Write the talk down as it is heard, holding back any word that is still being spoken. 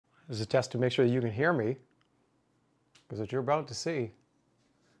This is a test to make sure that you can hear me, because what you're about to see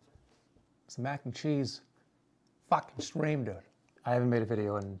is mac and cheese fucking stream, dude. I haven't made a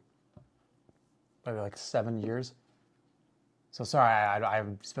video in maybe like 7 years. So sorry,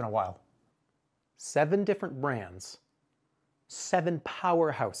 it's been a while. 7 different brands, 7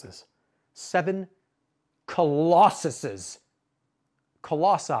 powerhouses, 7 colossi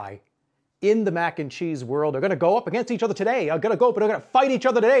in the mac and cheese world are gonna go up against each other today. They're gonna fight each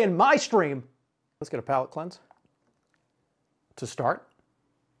other today in my stream. Let's get a palate cleanse to start,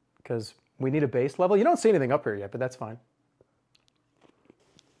 because we need a base level. You don't see anything up here yet, but that's fine.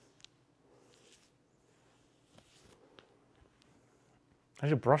 I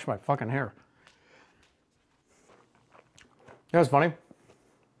should brush my fucking hair. You know what's funny?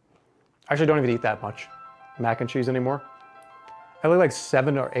 I actually don't even eat that much mac and cheese anymore. I think like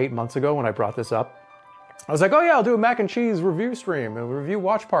 7 or 8 months ago when I brought this up, I was like, oh yeah, I'll do a mac and cheese review stream, a review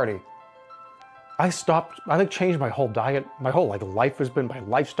watch party. I changed my whole diet. My whole my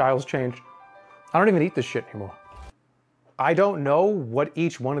lifestyle's changed. I don't even eat this shit anymore. I don't know what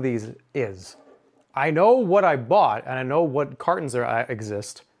each one of these is. I know what I bought, and I know what cartons there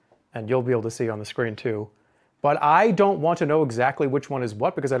exist, and you'll be able to see on the screen too. But I don't want to know exactly which one is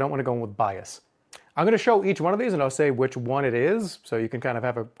what, because I don't want to go in with bias. I'm going to show each one of these, and I'll say which one it is, so you can kind of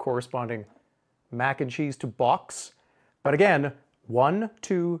have a corresponding mac and cheese to box. But again, 1,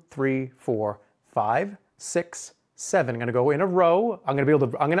 2, 3, 4, 5, 6, 7. I'm going to go in a row. I'm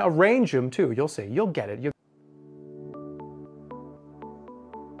going to arrange them too. You'll see. You'll get it.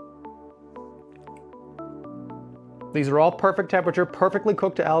 These are all perfect temperature, perfectly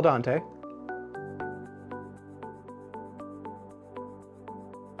cooked to al dente.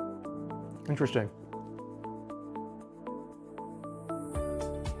 Interesting.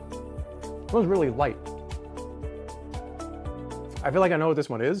 This one's really light. I feel like I know what this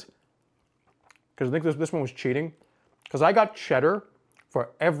one is, because I think this one was cheating, because I got cheddar for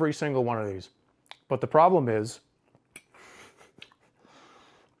every single one of these. But the problem is,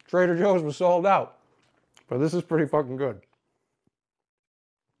 Trader Joe's was sold out. But this is pretty fucking good.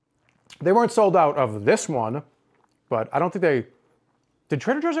 They weren't sold out of this one, but I don't think they... Did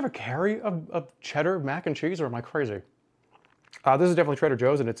Trader Joe's ever carry a cheddar mac and cheese, or am I crazy? This is definitely Trader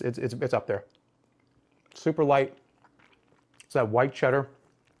Joe's, and it's up there. Super light. It's that white cheddar.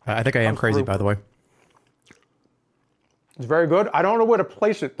 I think I am crazy, by the way. It's very good. I don't know where to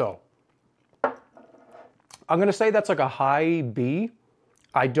place it, though. I'm going to say that's like a high B.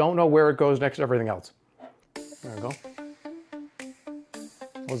 I don't know where it goes next to everything else. There we go.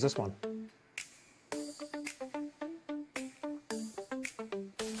 What's this one?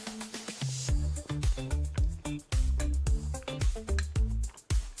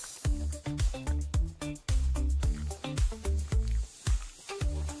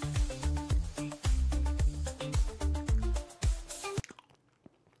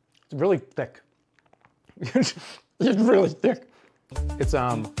 It's really thick. It's really thick. It's,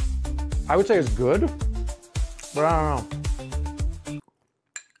 I would say it's good, but I don't know.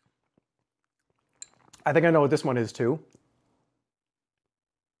 I think I know what this one is too.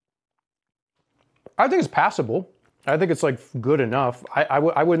 I think it's passable. I think it's like good enough.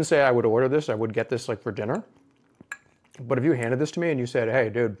 I wouldn't say I would order this. I would get this like for dinner. But if you handed this to me and you said, hey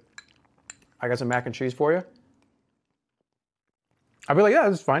dude, I got some mac and cheese for you, I'd be like, yeah,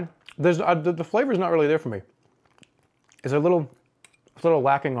 that's fine. There's the flavor's not really there for me. It's a little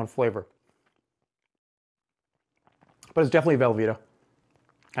lacking on flavor. But it's definitely Velveeta.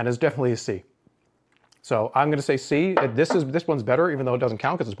 And it's definitely a C. So I'm gonna say C. This one's better, even though it doesn't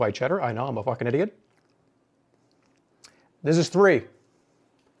count because it's white cheddar. I know, I'm a fucking idiot. This is 3.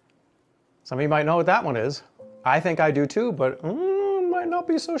 Some of you might know what that one is. I think I do too, but might not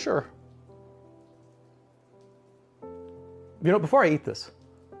be so sure. You know, before I eat this,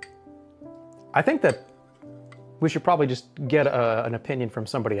 I think that we should probably just get an opinion from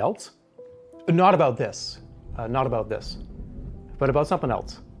somebody else. Not about this, but about something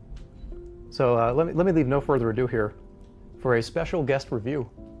else. So let me leave no further ado here for a special guest review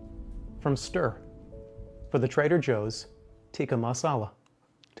from Stir for the Trader Joe's Tikka Masala.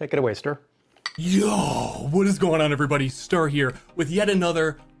 Take it away, Stir. Yo, what is going on, everybody? Stir here with yet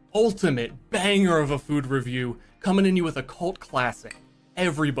another ultimate banger of a food review, coming in you with a cult classic.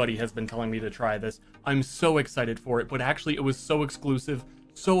 Everybody has been telling me to try this. I'm so excited for it, but actually it was so exclusive,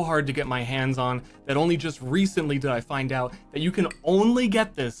 so hard to get my hands on, that only just recently did I find out that you can only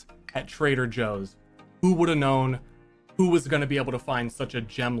get this at Trader Joe's. Who would have known? Who was going to be able to find such a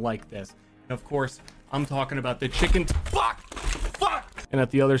gem like this? And of course, I'm talking about the chicken... Fuck! And at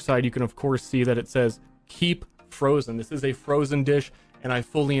the other side, you can of course see that it says, keep frozen. This is a frozen dish. and I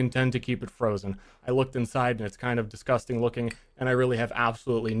fully intend to keep it frozen. I looked inside and it's kind of disgusting looking, and I really have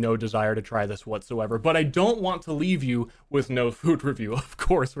absolutely no desire to try this whatsoever. But I don't want to leave you with no food review. Of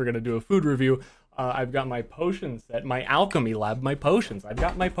course, we're going to do a food review. I've got my potion set, my alchemy lab, my potions. I've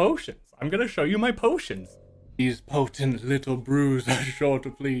got my potions. I'm going to show you my potions. These potent little brews are sure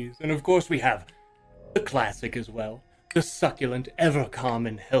to please. And of course we have the classic as well. The succulent,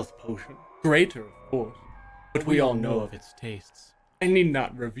 ever-common health potion. Greater, of course. But we all know of its tastes. I need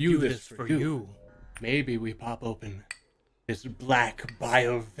not review this for you. Maybe we pop open this black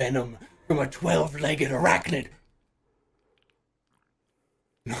biovenom from a 12-legged arachnid.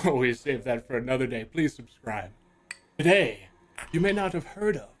 No, we save that for another day. Please subscribe. Today, you may not have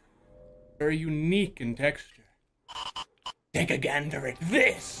heard of. Very unique in texture. Take a gander at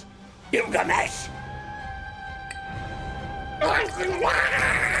this, Gilgamesh!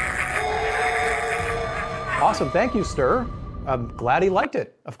 Awesome, thank you, Stir. I'm glad he liked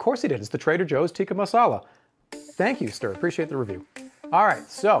it. Of course he did. It's the Trader Joe's Tikka Masala. Thank you, Stir. Appreciate the review. All right,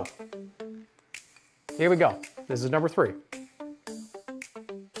 so here we go. This is number 3.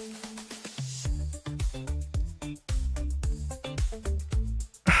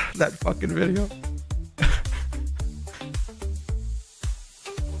 That fucking video.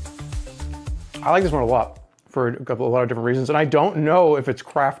 I like this one a lot for a lot of different reasons, and I don't know if it's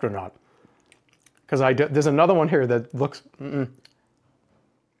craft or not. Because there's another one here that looks...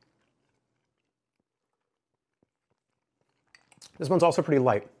 This one's also pretty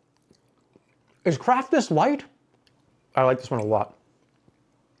light. Is craft this light? I like this one a lot.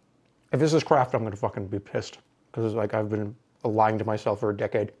 If this is craft, I'm gonna fucking be pissed. Because like I've been lying to myself for a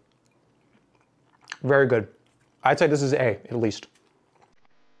decade. Very good. I'd say this is A, at least.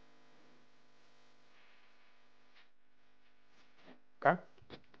 Okay.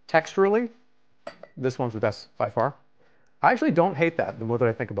 Texturally, this one's the best by far. I actually don't hate that the more that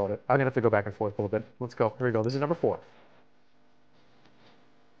I think about it. I'm gonna have to go back and forth a little bit. Let's go. Here we go. This is number 4.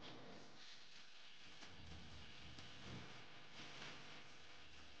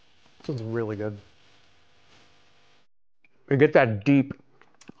 This one's really good. You get that deep,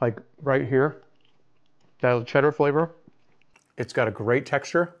 like right here, that cheddar flavor. It's got a great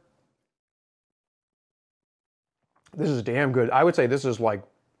texture. This is damn good. I would say this is like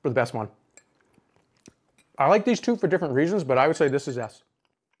the best one. I like these two for different reasons, but I would say this is S.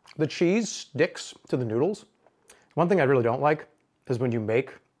 The cheese sticks to the noodles. One thing I really don't like is when you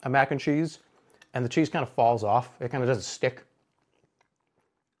make a mac and cheese and the cheese kind of falls off. It kind of doesn't stick.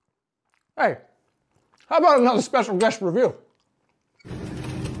 Hey, how about another special guest review?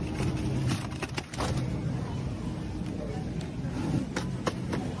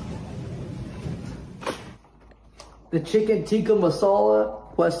 The chicken tikka masala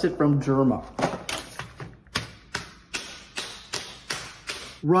requested from Jerma.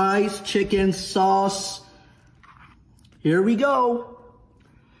 Rice, chicken, sauce. Here we go.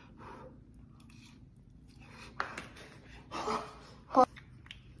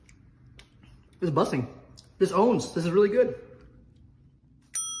 This is busting. This owns. This is really good.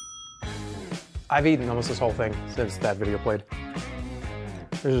 I've eaten almost this whole thing since that video played.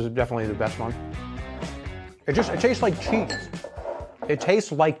 This is definitely the best one. It tastes like cheese. It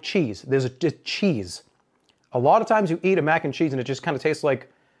tastes like cheese. There's cheese. A lot of times you eat a mac and cheese and it just kind of tastes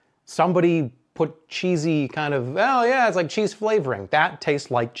like somebody put cheesy kind of, oh yeah, it's like cheese flavoring. That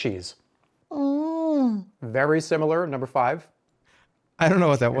tastes like cheese. Very similar, number 5. I don't know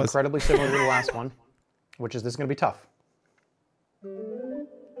what that was. Incredibly similar to the last one, which is this is gonna be tough.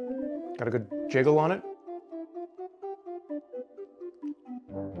 Got a good jiggle on it.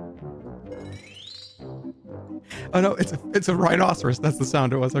 Oh no, it's a rhinoceros. That's the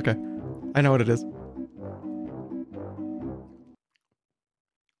sound it was. Okay, I know what it is.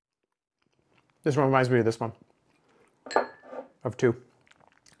 This one reminds me of this one. Of 2.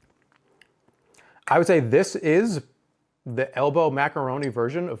 I would say this is the elbow macaroni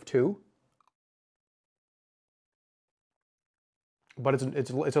version of 2. But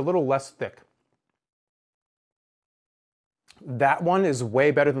it's a little less thick. That one is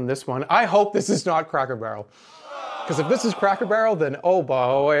way better than this one. I hope this is not Cracker Barrel. Because if this is Cracker Barrel, then oh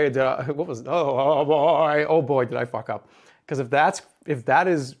boy, did I fuck up. Because if that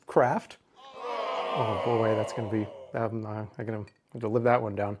is Kraft, oh boy, that's gonna be, I'm gonna have to live that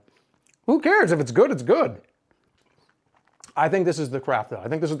one down. Who cares? If it's good, it's good. I think this is the Kraft though. I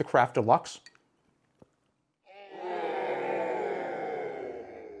think this is the Kraft Deluxe.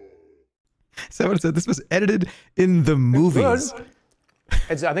 Someone said this was edited in the movies.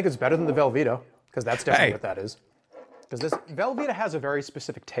 I think it's better than the Velveeta, because that's definitely what that is. Because this Velveeta has a very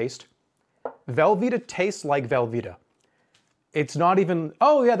specific taste. Velveeta tastes like Velveeta. It's not even,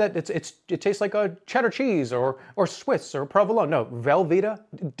 oh yeah, it tastes like a cheddar cheese or Swiss or provolone. No, Velveeta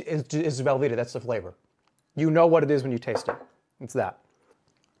is Velveeta. That's the flavor. You know what it is when you taste it. It's that.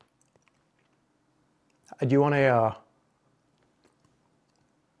 Do you want a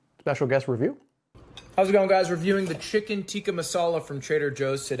special guest review? How's it going, guys? Reviewing the chicken tikka masala from Trader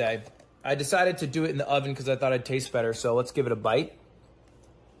Joe's today. I decided to do it in the oven because I thought it'd taste better, so let's give it a bite.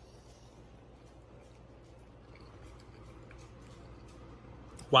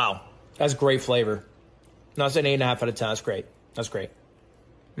 Wow, that's great flavor. No, it's an 8.5 out of 10. That's great. That's great.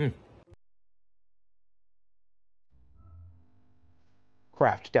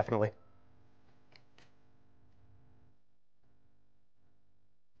 Kraft, definitely.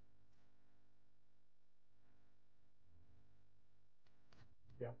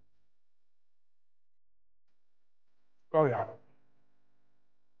 Yeah. Oh yeah.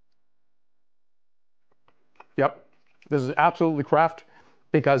 Yep. This is absolutely Kraft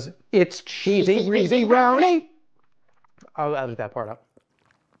because it's cheesy, greasy brownie. I'll edit that part out.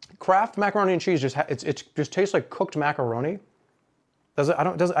 Kraft macaroni and cheese just it just tastes like cooked macaroni.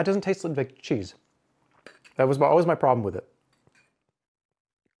 It doesn't taste like cheese. That was always my problem with it.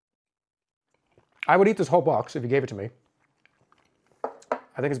 I would eat this whole box if you gave it to me.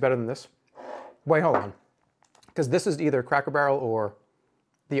 I think it's better than this. Wait, hold on. Because this is either Cracker Barrel or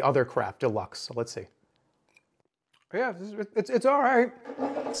the other Kraft Deluxe. So let's see. Yeah, it's all right.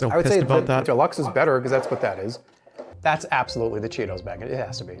 So I would pissed say about the that. Deluxe is better because that's what that is. That's absolutely the Cheetos bag. It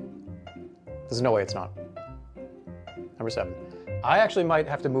has to be. There's no way it's not. Number 7. I actually might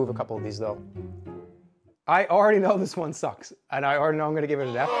have to move a couple of these though. I already know this one sucks, and I already know I'm going to give it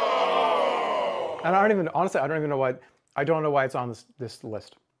an F. And I don't even, honestly, I don't even know why. I don't know why it's on this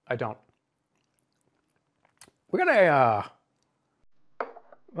list. I don't. We're gonna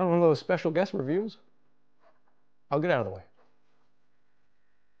one of those special guest reviews. I'll get out of the way.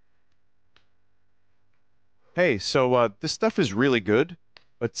 Hey, so this stuff is really good,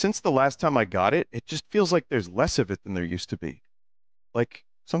 but since the last time I got it, it just feels like there's less of it than there used to be. Like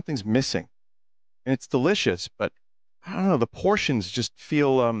something's missing. And it's delicious, but I don't know, the portions just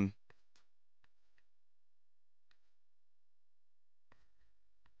feel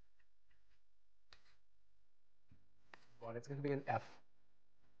Well, it's gonna be an F.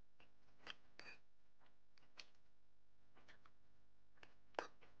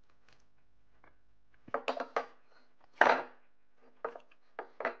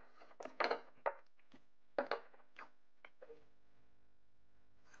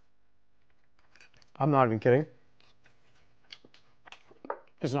 I'm not even kidding.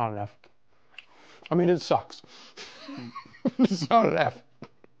 It's not an F. I mean, it sucks. It's not an F.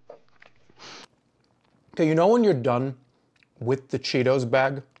 Okay, you know when you're done with the Cheetos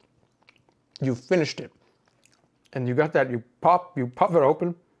bag, you finished it, and you got that, you pop it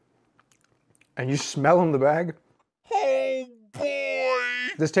open, and you smell in the bag. Oh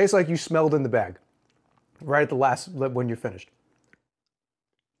boy! This tastes like you smelled in the bag, right at the last, when you're finished.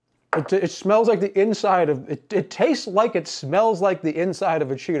 It smells like the inside of, it tastes like it smells like the inside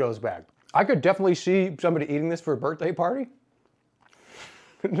of a Cheetos bag. I could definitely see somebody eating this for a birthday party.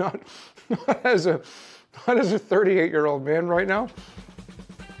 Not as a 38-year-old man right now.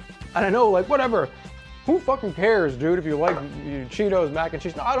 And I know, like, whatever. Who fucking cares, dude, if you like Cheetos, mac and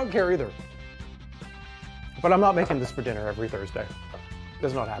cheese? No, I don't care either. But I'm not making this for dinner every Thursday. This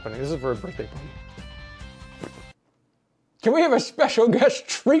is not happening. This is for a birthday party. Can we have a special guest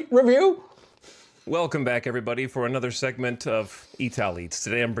treat review? Welcome back, everybody, for another segment of Etal Eats.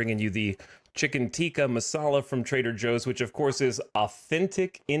 Today I'm bringing you the chicken tikka masala from Trader Joe's, which of course is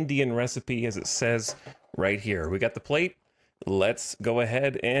authentic Indian recipe, as it says right here. We got the plate. Let's go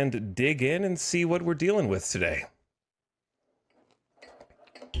ahead and dig in and see what we're dealing with today.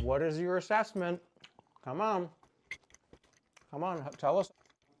 What is your assessment? Come on. Come on, tell us.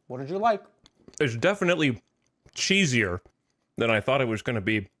 What did you like? It's definitely cheesier than I thought it was going to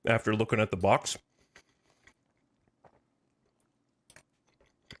be after looking at the box.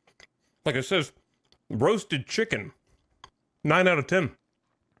 Like it says, roasted chicken. 9 out of 10.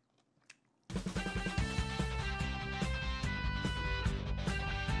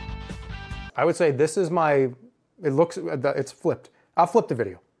 I would say this is my, it looks, it's flipped. I'll flip the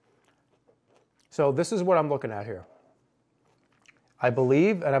video. So this is what I'm looking at here. I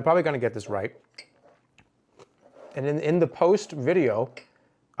believe, and I'm probably going to get this right, and in the post video,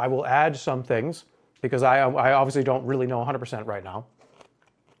 I will add some things because I obviously don't really know 100% right now.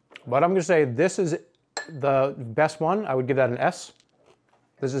 But I'm going to say this is the best one. I would give that an S.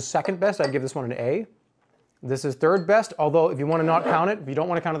 This is second best. I'd give this one an A. This is third best, although if you want to not count it, if you don't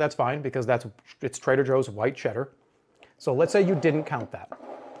want to count it, that's fine because it's Trader Joe's white cheddar. So let's say you didn't count that.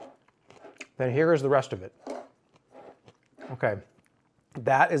 Then here is the rest of it. Okay,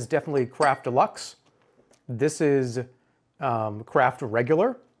 that is definitely Kraft Deluxe. This is Kraft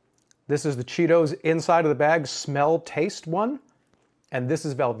Regular. This is the Cheetos inside of the bag smell taste one. And this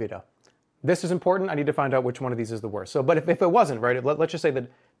is Velveeta. This is important. I need to find out which one of these is the worst. So, but if it wasn't, right, let's just say that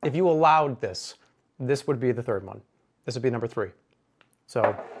if you allowed this, this would be the third one. This would be number 3.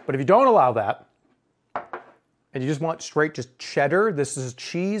 So, but if you don't allow that, and you just want straight just cheddar, this is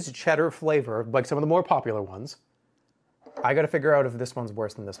cheese cheddar flavor, like some of the more popular ones, I got to figure out if this one's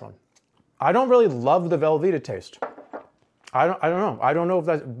worse than this one. I don't really love the Velveeta taste. I don't know. I don't know if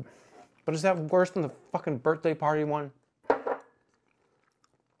that's, but is that worse than the fucking birthday party one?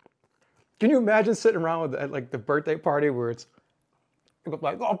 Can you imagine sitting around with, at like the birthday party where it's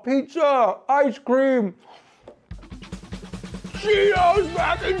like, oh, pizza, ice cream, Cheetos,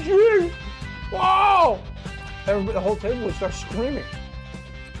 mac and cheese, wow! Everybody, the whole table would start screaming.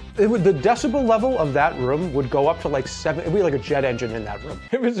 The decibel level of that room would go up to like 7, it'd be like a jet engine in that room.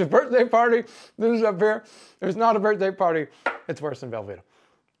 If it's a birthday party, this is up here. If it's not a birthday party, it's worse than Velveeta.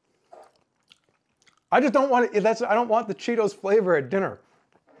 I just don't want it, I don't want the Cheetos flavor at dinner.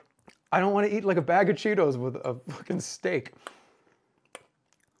 I don't want to eat like a bag of Cheetos with a fucking steak.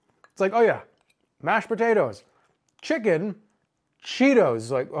 It's like, oh yeah, mashed potatoes, chicken, Cheetos.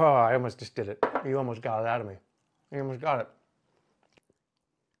 Like, oh, I almost just did it. You almost got it out of me. You almost got it.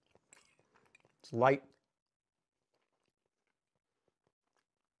 It's light.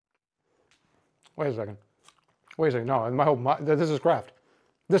 Wait a second. Wait a second. No, this is Kraft.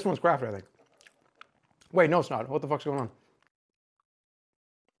 This one's Kraft, I think. Wait, no, it's not. What the fuck's going on?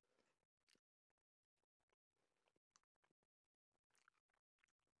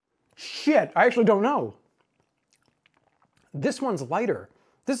 Shit, I actually don't know. This one's lighter.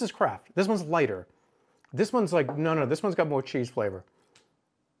 This is Kraft. This one's lighter. This one's like, no, this one's got more cheese flavor.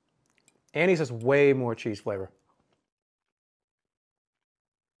 Annie's has way more cheese flavor.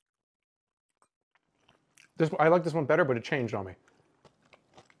 I like this one better, but it changed on me.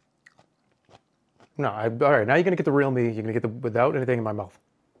 No, all right, now you're gonna get the real me. You're gonna get the without anything in my mouth.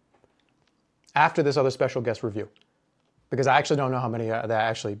 After this other special guest review. Because I actually don't know how many that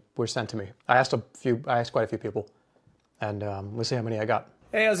actually were sent to me. I asked quite a few people, and we'll see how many I got.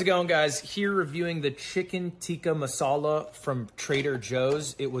 Hey, how's it going, guys? Here reviewing the chicken tikka masala from Trader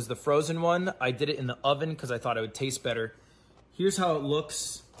Joe's. It was the frozen one. I did it in the oven because I thought it would taste better. Here's how it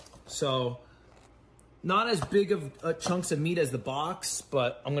looks. So, not as big of chunks of meat as the box,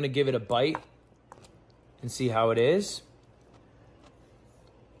 but I'm gonna give it a bite and see how it is.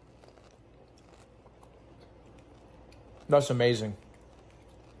 That's amazing.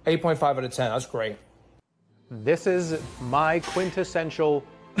 8.5 out of 10, that's great. This is my quintessential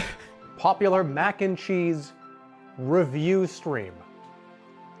popular mac and cheese review stream.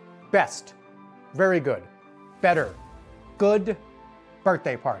 Best, very good, better, good,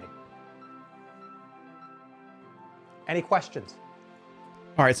 birthday party. Any questions?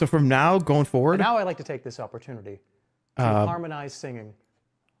 All right, so from now going forward. Now I like to take this opportunity to harmonize singing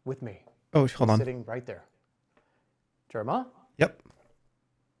with me. Oh, hold on. Sitting right there. Jerma? Yep.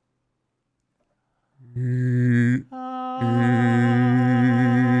 All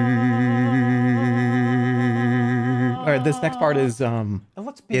right, this next part is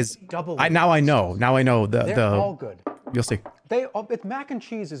let's be double. Now I know They're all good. You'll see. Mac and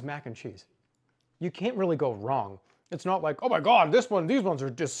cheese is mac and cheese. You can't really go wrong. It's not like, oh my God, these ones are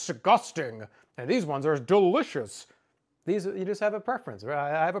disgusting, and these ones are delicious. You just have a preference. Right?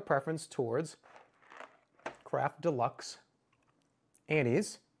 I have a preference towards Kraft Deluxe,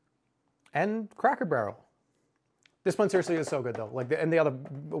 Annie's, and Cracker Barrel. This one seriously is so good though. Like the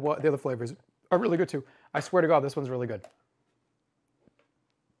other flavors are really good too. I swear to God, this one's really good.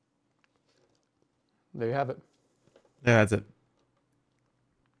 There you have it. Yeah, that's it.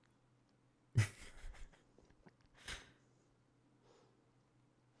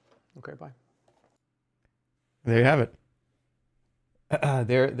 Okay, bye. There you have it.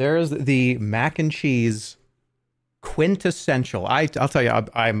 There's the mac and cheese quintessential. I'll tell you,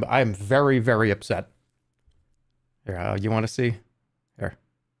 I'm very, very upset. Here, you want to see? Here.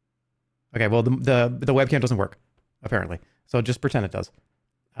 Okay, well the webcam doesn't work apparently, so just pretend it does.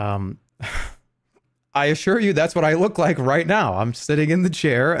 I assure you, that's what I look like right now. I'm sitting in the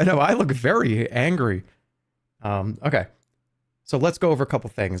chair, and I look very angry. Okay, so let's go over a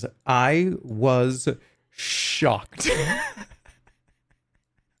couple things. I was shocked.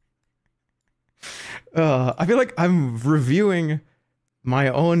 I feel like I'm reviewing my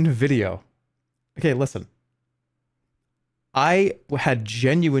own video. Okay, listen. I had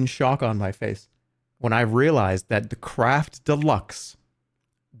genuine shock on my face when I realized that the Kraft Deluxe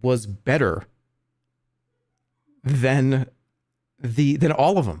was better than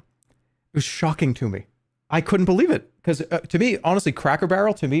all of them. It was shocking to me. I couldn't believe it because to me, honestly, Cracker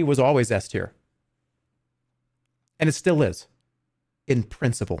Barrel to me was always S tier, and it still is, in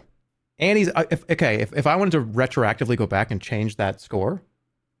principle. Annie's if I wanted to retroactively go back and change that score,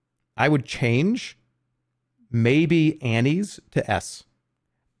 I would change maybe Annie's to S,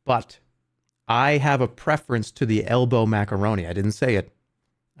 but I have a preference to the elbow macaroni. I didn't say it.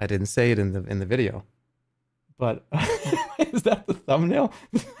 I didn't say it in the video, but is that the thumbnail?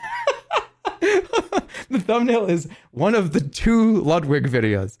 The thumbnail is one of the 2 Ludwig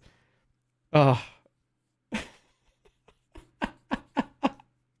videos.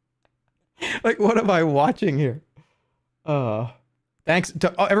 Like, what am I watching here? Thanks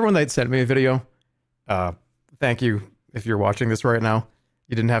to everyone that sent me a video. Thank you if you're watching this right now.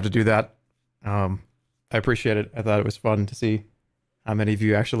 You didn't have to do that. I appreciate it. I thought it was fun to see how many of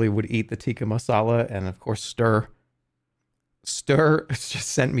you actually would eat the tikka masala, and of course Stir just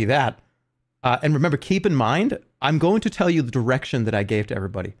sent me that. And remember, keep in mind, I'm going to tell you the direction that I gave to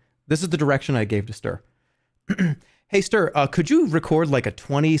everybody. This is the direction I gave to Stir. Hey Stir, could you record like a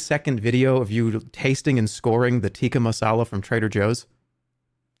 20-second video of you tasting and scoring the tikka masala from Trader Joe's?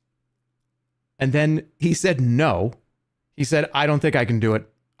 And then he said no. He said, I don't think I can do it.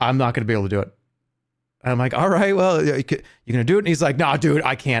 I'm not going to be able to do it. And I'm like, all right, well, you're going to do it? And he's like, no, dude,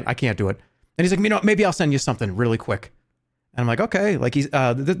 I can't do it. And he's like, you know, maybe I'll send you something really quick. And I'm like, okay. Like he's,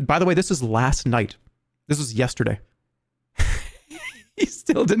 by the way, this is last night. This was yesterday. He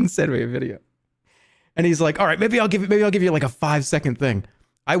still didn't send me a video. And he's like, all right, maybe I'll give you like a 5-second thing.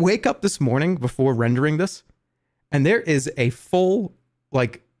 I wake up this morning before rendering this, and there is a full,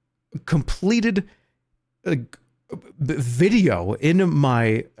 like, completed video in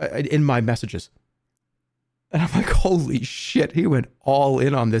my messages. And I'm like, holy shit, he went all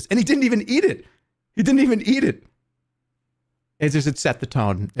in on this. And he didn't even eat it. He didn't even eat it. It set the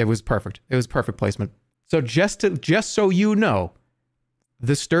tone. It was perfect. It was perfect placement. So just so you know,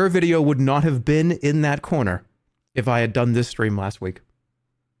 the Stir video would not have been in that corner if I had done this stream last week.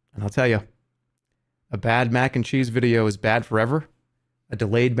 And I'll tell you, a bad mac and cheese video is bad forever. A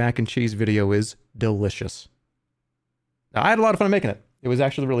delayed mac and cheese video is delicious. Now, I had a lot of fun making it. It was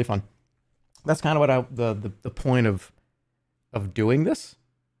actually really fun. That's kind of what the point of doing this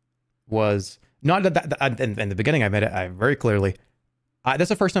was. Not that in the beginning I made it very clearly. That's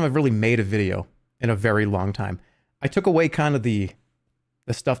the first time I've really made a video in a very long time. I took away kind of the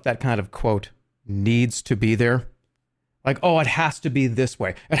stuff that kind of, quote, needs to be there. Like, oh, it has to be this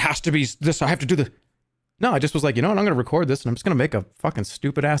way. It has to be this. I have to do the... No, I just was like, you know what? I'm going to record this and I'm just going to make a fucking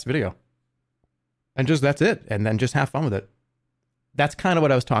stupid ass video. And just, that's it. And then just have fun with it. That's kind of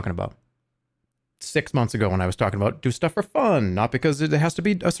what I was talking about 6 months ago when I was talking about do stuff for fun, not because it has to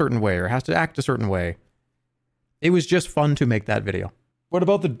be a certain way or has to act a certain way. It was just fun to make that video. What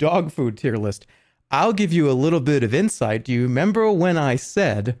about the dog food tier list? I'll give you a little bit of insight. Do you remember when I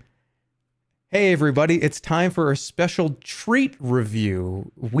said, hey everybody, it's time for a special treat review?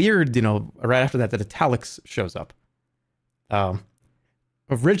 Weird, you know, right after that italics shows up.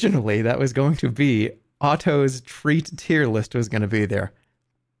 Originally, that was going to be Otto's treat tier list was going to be there.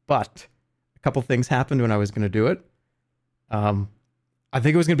 But a couple things happened when I was going to do it. I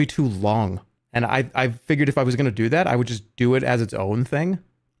think it was going to be too long. And I figured if I was going to do that, I would just do it as its own thing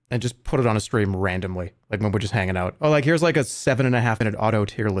and just put it on a stream randomly. Like when we're just hanging out. Oh, like here's like a 7.5 minute Otto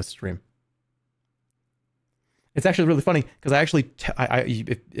tier list stream. It's actually really funny because I actually,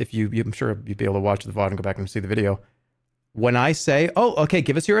 I'm sure you'd be able to watch the VOD and go back and see the video. When I say, oh, okay,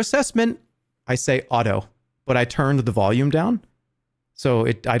 give us your assessment, I say Otto, but I turned the volume down. So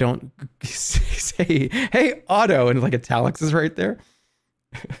I don't say, hey, Otto, and like italics is right there.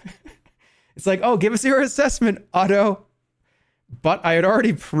 It's like, oh, give us your assessment, Otto. But I had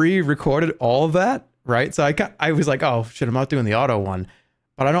already pre-recorded all of that, right? So I was like, oh shit, I'm not doing the Otto one.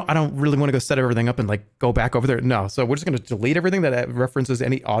 But I don't really want to go set everything up and like go back over there. No, so we're just going to delete everything that references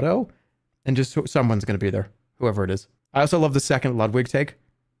any Otto, and just someone's going to be there, whoever it is. I also love the second Ludwig take.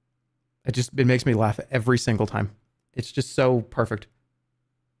 It makes me laugh every single time. It's just so perfect.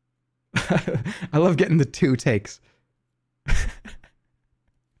 I love getting the 2 takes.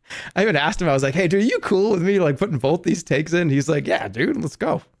 I even asked him, I was like, hey, dude, are you cool with me like putting both these takes in? He's like, yeah, dude, let's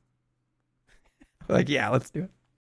go. I'm like, yeah, let's do it.